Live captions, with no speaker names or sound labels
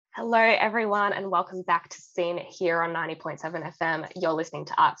Hello, everyone, and welcome back to Scene here on 90.7 FM. You're listening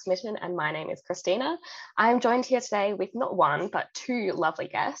to Arts Mission, and my name is Christina. I'm joined here today with not one, but two lovely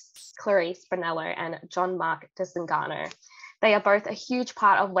guests, Clarisse, Bonello, and Marc Desengano. They are both a huge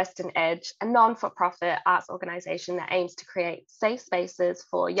part of Western Edge, a non-for-profit arts organisation that aims to create safe spaces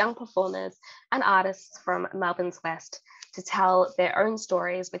for young performers and artists from Melbourne's West to tell their own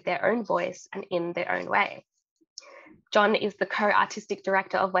stories with their own voice and in their own way. John is the co-artistic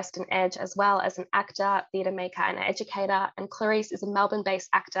director of Western Edge, as well as an actor, theatre maker and educator, and Clarisse is a Melbourne-based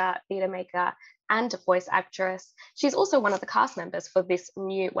actor, theatre maker and voice actress. She's also one of the cast members for this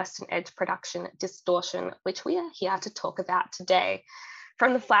new Western Edge production, Distortion, which we are here to talk about today.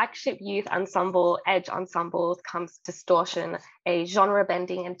 From the flagship youth ensemble, Edge Ensemble, comes Distortion, a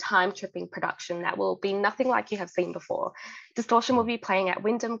genre-bending and time-tripping production that will be nothing like you have seen before. Distortion will be playing at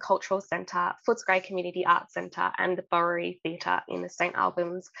Wyndham Cultural Centre, Footscray Community Arts Centre and the Bowery Theatre in the St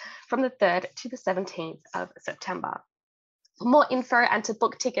Albans from the 3rd to the 17th of September. For more info and to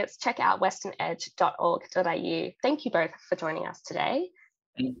book tickets, check out westernedge.org.au. Thank you both for joining us today.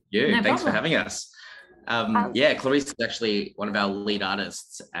 Thank you. Thanks for having us. Clarisse is actually one of our lead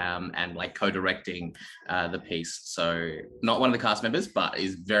artists and like co-directing the piece. So not one of the cast members, but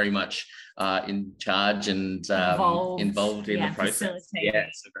is very much in charge and involved in the process.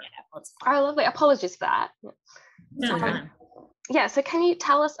 Oh, lovely. Apologies for that. So can you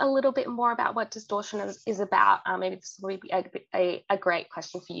tell us a little bit more about what Distortion is about? Maybe this would be a great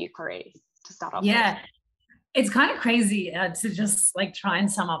question for you, Clarisse, to start off with. It's kind of crazy to just like try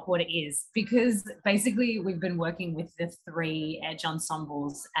and sum up what it is, because basically we've been working with the three Edge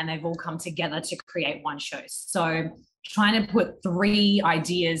ensembles and they've all come together to create one show. So trying to put three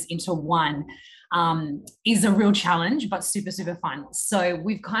ideas into one is a real challenge, but super, super fun. So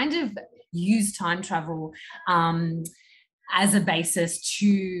we've kind of used time travel as a basis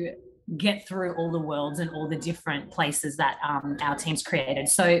to get through all the worlds and all the different places that our team's created.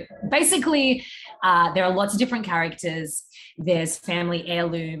 So basically, there are lots of different characters. There's family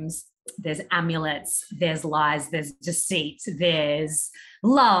heirlooms, there's amulets, there's lies, there's deceit, there's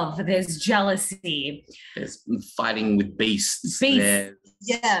love, there's jealousy. There's fighting with beasts. It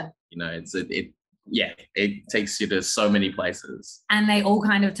takes you to so many places. And they all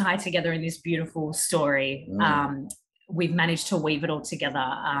kind of tie together in this beautiful story. We've managed to weave it all together.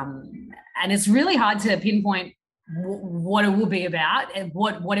 And it's really hard to pinpoint what it will be about and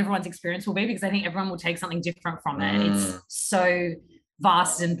what everyone's experience will be, because I think everyone will take something different from it. It's so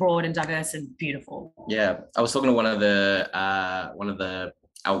vast and broad and diverse and beautiful. Yeah, I was talking to one of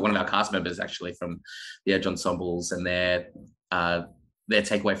our cast members actually from the Edge Ensembles, and their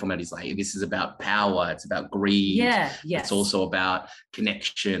takeaway from it is like, this is about power, it's about greed. It's also about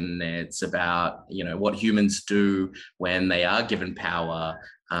connection. It's about, what humans do when they are given power.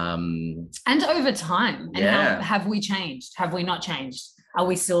 And over time. And how have we changed? Have we not changed? Are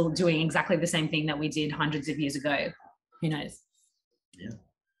we still doing exactly the same thing that we did hundreds of years ago? Who knows? Yeah,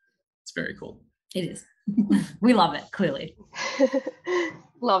 it's very cool. It is. We love it, clearly.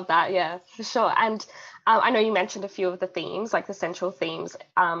 Love that, yeah, for sure. And I know you mentioned a few of the themes, like the central themes.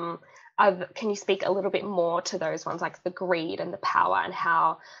 Can you speak a little bit more to those ones, like the greed and the power, and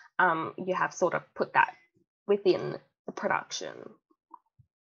how you have sort of put that within the production?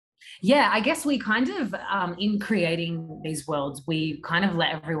 Yeah, I guess we kind of, in creating these worlds, we kind of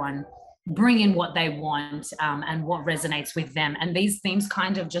let everyone bring in what they want and what resonates with them. And these themes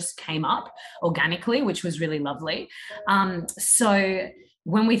kind of just came up organically, which was really lovely. So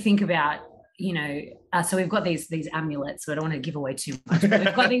when we think about, so we've got these amulets, so I don't want to give away too much, but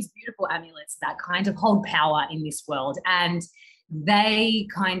we've got these beautiful amulets that kind of hold power in this world, and they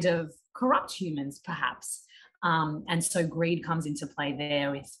kind of corrupt humans perhaps. And so greed comes into play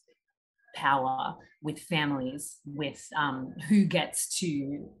there with power, with families, with who gets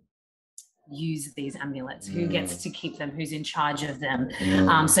to use these amulets, who gets to keep them, who's in charge of them.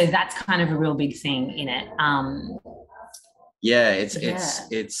 So that's kind of a real big thing in it.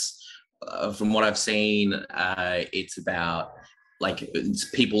 It's from what I've seen, it's about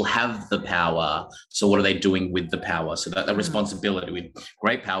people have the power, so what are they doing with the power? So that the responsibility, with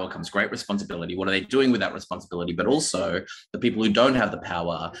great power comes great responsibility. What are they doing with that responsibility? But also the people who don't have the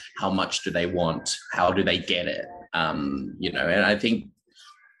power, how much do they want? How do they get it? And I think,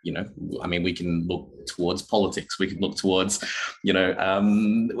 we can look towards politics. We can look towards,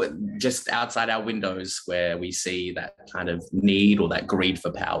 just outside our windows where we see that kind of need or that greed for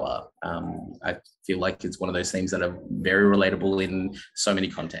power. I feel like it's one of those things that are very relatable in so many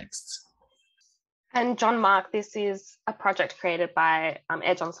contexts. And Marc, this is a project created by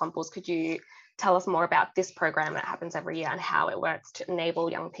Edge Ensembles. Could you tell us more about this program that happens every year and how it works to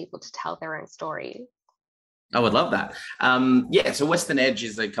enable young people to tell their own story. I would love that. So Western Edge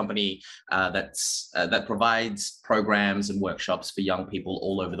is a company that provides programs and workshops for young people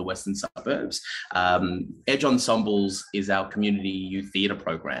all over the Western suburbs. Edge Ensembles is our community youth theatre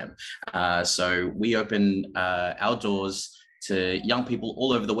program. So we open our doors to young people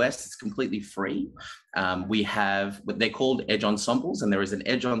all over the West. It's completely free. We have what they're called Edge Ensembles, and there is an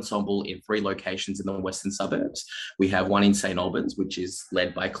Edge Ensemble in 3 locations in the Western suburbs. We have one in St. Albans, which is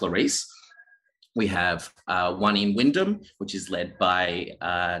led by Clarisse. We have one in Wyndham, which is led by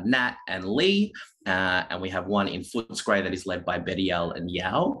Nat and Lee. And we have one in Footscray that is led by Betty L and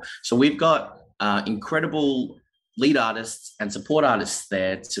Yao. So we've got incredible lead artists and support artists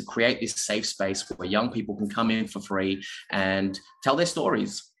there to create this safe space where young people can come in for free and tell their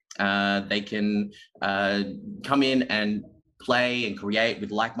stories. They can come in and play and create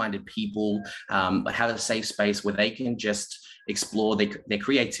with like-minded people, have a safe space where they can just explore their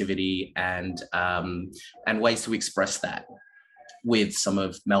creativity and ways to express that with some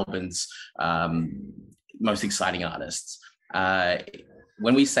of Melbourne's most exciting artists.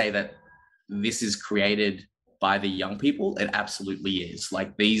 When we say that this is created by the young people, it absolutely is.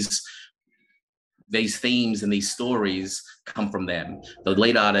 Like these themes and these stories come from them. The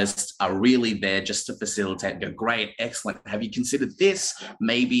lead artists are really there just to facilitate and go, great, excellent. Have you considered this?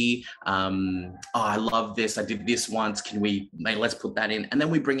 Maybe, I love this. I did this once. Let's put that in. And then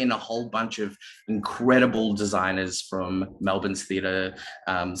we bring in a whole bunch of incredible designers from Melbourne's theatre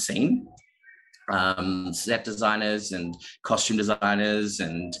scene. Set designers and costume designers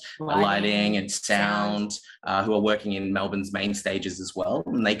and lighting and sound who are working in Melbourne's main stages as well.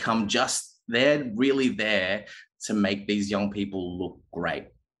 And they come they're really there to make these young people look great.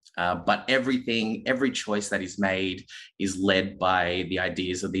 But every choice that is made is led by the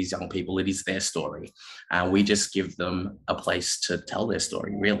ideas of these young people. It is their story. We just give them a place to tell their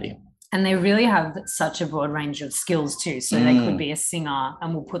story, really. And they really have such a broad range of skills too. So they could be a singer,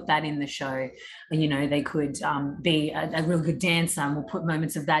 and we'll put that in the show. You know, they could be a real good dancer, and we'll put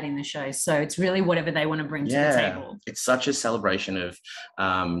moments of that in the show. So it's really whatever they want to bring to the table. It's such a celebration of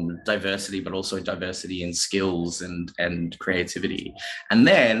diversity, but also diversity in skills and creativity. And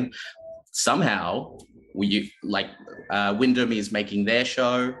then somehow Wyndham is making their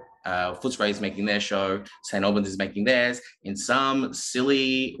show. Footscray is making their show, St. Albans is making theirs in some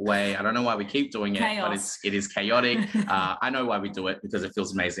silly way. I don't know why we keep doing it, but it is chaotic. I know why we do it, because it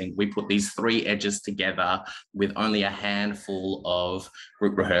feels amazing. We put these 3 edges together with only a handful of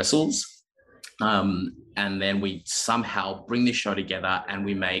group rehearsals. And then we somehow bring this show together and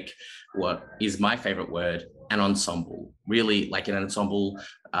we make what is my favorite word, an ensemble, really like an ensemble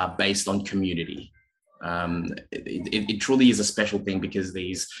based on community. It truly is a special thing, because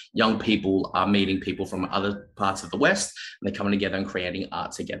these young people are meeting people from other parts of the West, and they're coming together and creating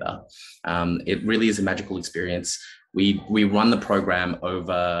art together. It really is a magical experience. We run the program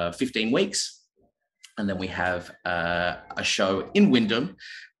over 15 weeks, and then we have a show in Wyndham,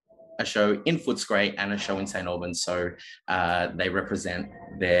 a show in Footscray, and a show in St. Albans. So they represent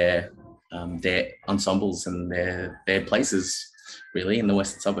their ensembles and their places really in the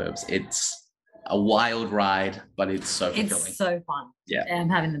Western suburbs. It's a wild ride, but it's so fulfilling. It's so fun. Yeah. I'm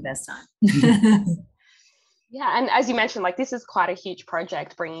having the best time. Yeah, and as you mentioned, this is quite a huge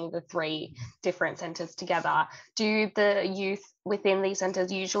project, bringing the 3 different centres together. Do the youth within these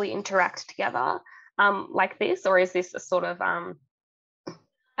centres usually interact together like this, or is this a sort of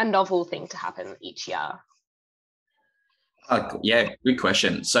a novel thing to happen each year? Good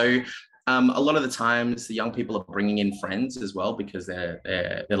question. So a lot of the times the young people are bringing in friends as well, because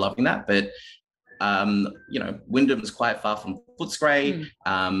they're loving that. But Wyndham's quite far from Footscray,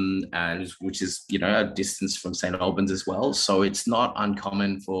 and which is, a distance from St. Albans as well. So it's not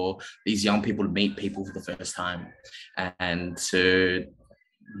uncommon for these young people to meet people for the first time and to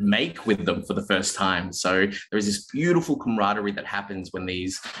make with them for the first time. So there is this beautiful camaraderie that happens when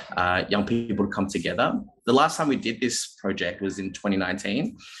these young people come together. The last time we did this project was in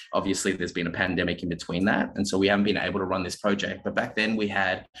 2019. Obviously, there's been a pandemic in between that, and so we haven't been able to run this project. But back then we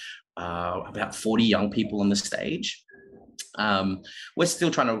had about 40 young people on the stage. We're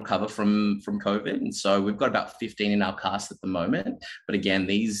still trying to recover from COVID, and so we've got about 15 in our cast at the moment. But again,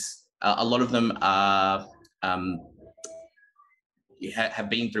 a lot of them are have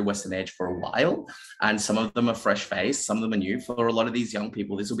been through Western Edge for a while, and some of them are fresh faced, some of them are new. For a lot of these young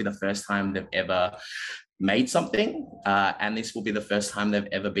people, this will be the first time they've ever made something, and this will be the first time they've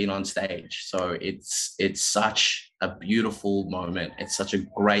ever been on stage. So it's such a beautiful moment. It's such a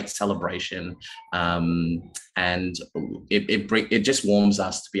great celebration, and it just warms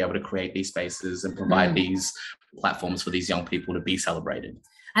us to be able to create these spaces and provide these platforms for these young people to be celebrated.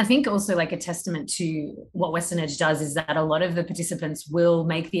 I think also like a testament to what Western Edge does is that a lot of the participants will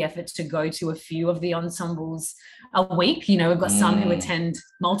make the effort to go to a few of the ensembles a week. You know, we've got some who attend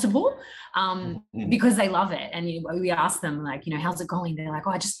multiple because they love it. And we ask them like, you know, how's it going? They're like,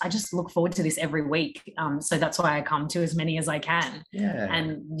 oh, I just look forward to this every week. So that's why I come to as many as I can. Yeah.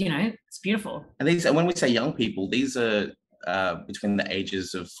 And, you know, it's beautiful. And when we say young people, these are between the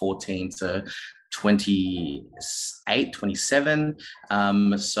ages of 14 to 28, 27.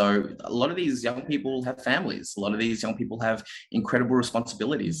 So a lot of these young people have families. A lot of these young people have incredible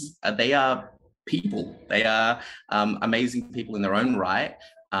responsibilities. They are people. They are amazing people in their own right.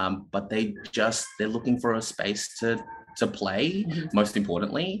 But they're looking for a space to play, most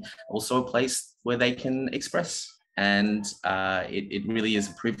importantly, also a place where they can express. And it really is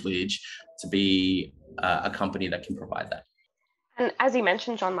a privilege to be a company that can provide that. And as you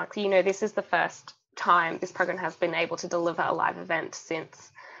mentioned, Jean-Marc, you know, this is the first time this program has been able to deliver a live event since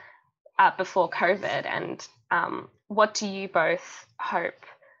before COVID. And what do you both hope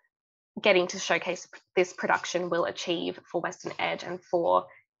getting to showcase this production will achieve for Western Edge and for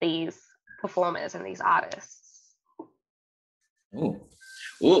these performers and these artists?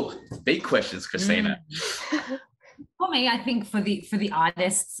 Oh, big questions, Christina. For me, I think for the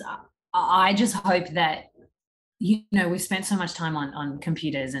artists, I just hope that, you know, we've spent so much time on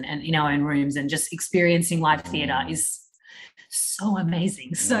computers and in our own rooms, and just experiencing live theatre is so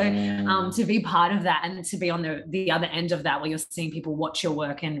amazing. So to be part of that and to be on the other end of that, where you're seeing people watch your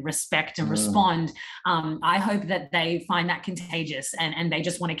work and respect and respond, I hope that they find that contagious and they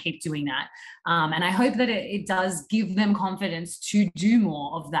just want to keep doing that. And I hope that it does give them confidence to do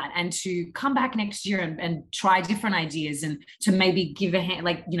more of that and to come back next year and try different ideas, and to maybe give a hand,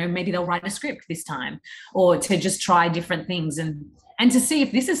 like, you know, maybe they'll write a script this time, or to just try different things and to see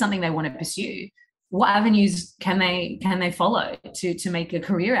if this is something they want to pursue. What avenues can they follow to make a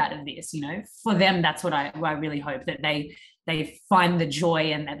career out of this? You know, for them, that's what I really hope, that they find the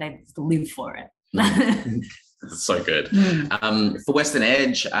joy and that they live for it. That's so good. For Western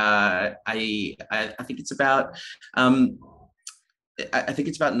Edge, I think it's about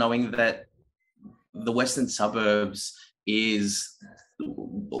knowing that the Western suburbs is,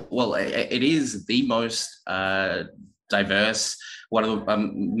 well, it is the most diverse, one of the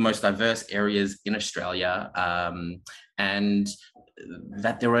most diverse areas in Australia, and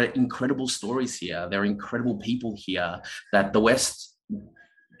that there are incredible stories here. There are incredible people here, that the West,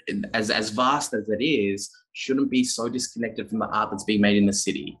 as vast as it is, shouldn't be so disconnected from the art that's being made in the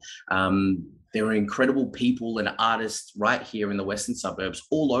city. There are incredible people and artists right here in the Western suburbs,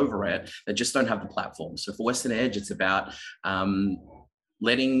 all over it, that just don't have the platform. So for Western Edge, it's about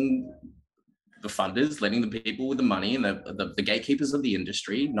letting the funders, letting the people with the money and the gatekeepers of the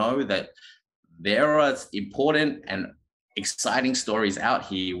industry know that there are important and exciting stories out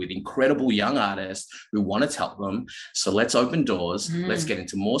here with incredible young artists who want to tell them. So let's open doors, let's get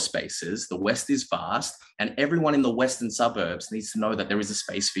into more spaces. The West is vast, and everyone in the Western suburbs needs to know that there is a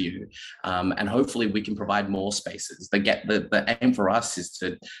space for you. And hopefully we can provide more spaces. The aim for us is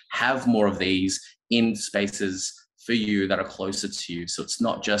to have more of these in spaces for you that are closer to you. So it's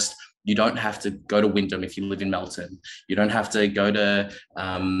not just, you don't have to go to Wyndham if you live in Melton. You don't have to go to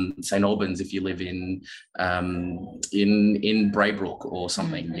St. Albans if you live in Braybrook or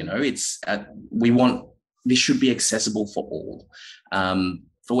something. You know, it's this should be accessible for all.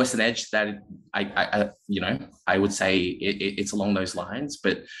 For Western Edge, that I would say it's along those lines.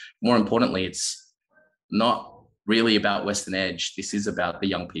 But more importantly, it's not really about Western Edge. This is about the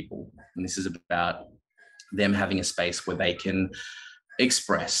young people, and this is about them having a space where they can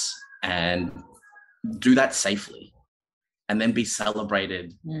express and do that safely, and then be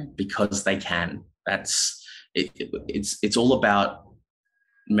celebrated because they can. That's it. It's all about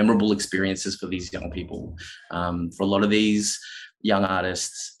memorable experiences for these young people. For a lot of these young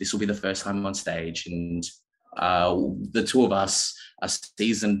artists, this will be the first time on stage, and the two of us are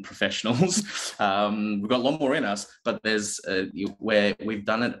seasoned professionals. We've got a lot more in us, but there's where we've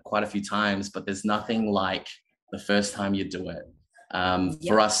done it quite a few times, but there's nothing like the first time you do it.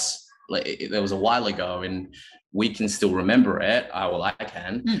 For us, there was a while ago, and we can still remember it. I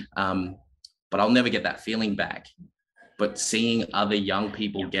can, but I'll never get that feeling back. but seeing other young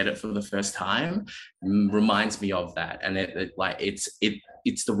people get it for the first time reminds me of that. And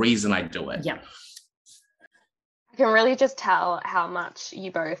it's the reason I do it. Yeah. I can really just tell how much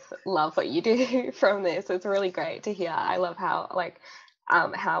you both love what you do from this. It's really great to hear. I love how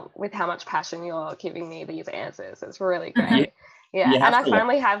how much passion you're giving me these answers. It's really great. Yeah. And I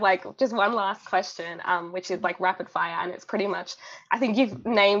finally have like just one last question, which is like rapid fire, and it's pretty much, I think you've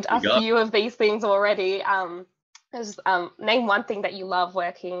named a few of these things already. Name one thing that you love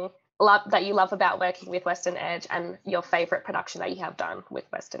about working with Western Edge, and your favorite production that you have done with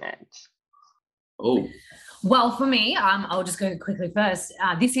Western Edge. Oh. Well, for me, I'll just go quickly first.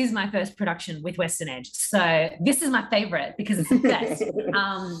 This is my first production with Western Edge. So this is my favorite because it's the best.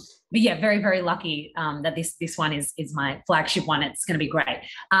 But yeah, very, very lucky that this one is my flagship one. It's going to be great.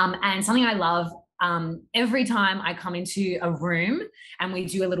 And something I love, every time I come into a room and we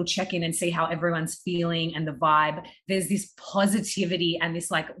do a little check-in and see how everyone's feeling and the vibe, there's this positivity and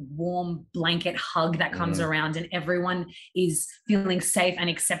this like warm blanket hug that comes around, and everyone is feeling safe and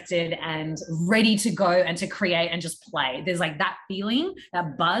accepted and ready to go and to create and just play. There's like that feeling,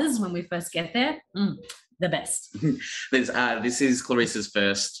 that buzz when we first get there. The best. This is Clarisse's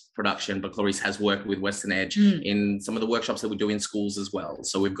first production, but Clarisse has worked with Western Edge in some of the workshops that we do in schools as well.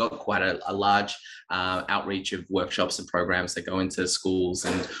 So we've got quite a large outreach of workshops and programs that go into schools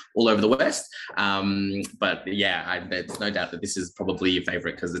and all over the West. But yeah, there's no doubt that this is probably your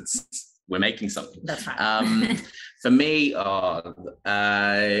favorite because we're making something. That's right. For me,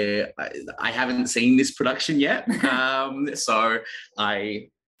 I haven't seen this production yet, so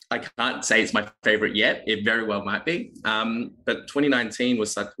I can't say it's my favorite yet. It very well might be. But 2019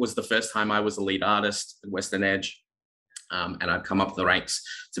 was the first time I was a lead artist at Western Edge. And I've come up the ranks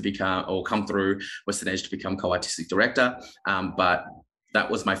to come through Western Edge to become co-artistic director. But that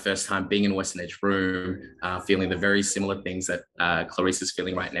was my first time being in Western Edge room, feeling the very similar things that Clarisse is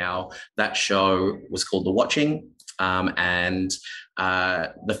feeling right now. That show was called The Watching. And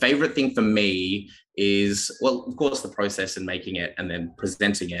the favorite thing for me is, well, of course, the process and making it and then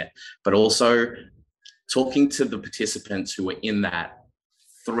presenting it, but also talking to the participants who were in that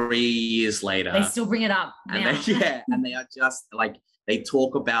 3 years later. They still bring it up now. And they are just like, they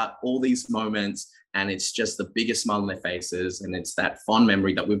talk about all these moments, and it's just the biggest smile on their faces, and it's that fond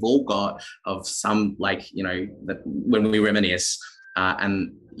memory that we've all got of some, like, that when we reminisce.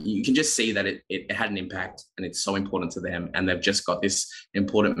 And you can just see that it had an impact, and it's so important to them, and they've just got this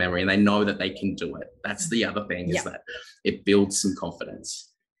important memory, and they know that they can do it. That's the other thing, is that it builds some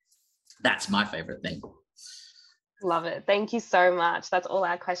confidence. That's my favorite thing. Love it. Thank you so much. That's all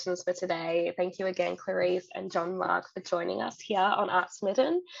our questions for today. Thank you again, Clarisse and John Marc, for joining us here on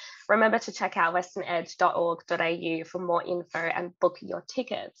Artsmitten. Remember to check out westernedge.org.au for more info and book your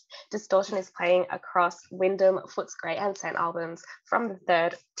tickets. Distortion is playing across Wyndham, Footscray and St Albans from the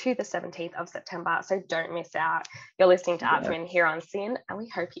 3rd to the 17th of September, so don't miss out. You're listening to Artsmitten here on SYN, and we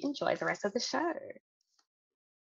hope you enjoy the rest of the show.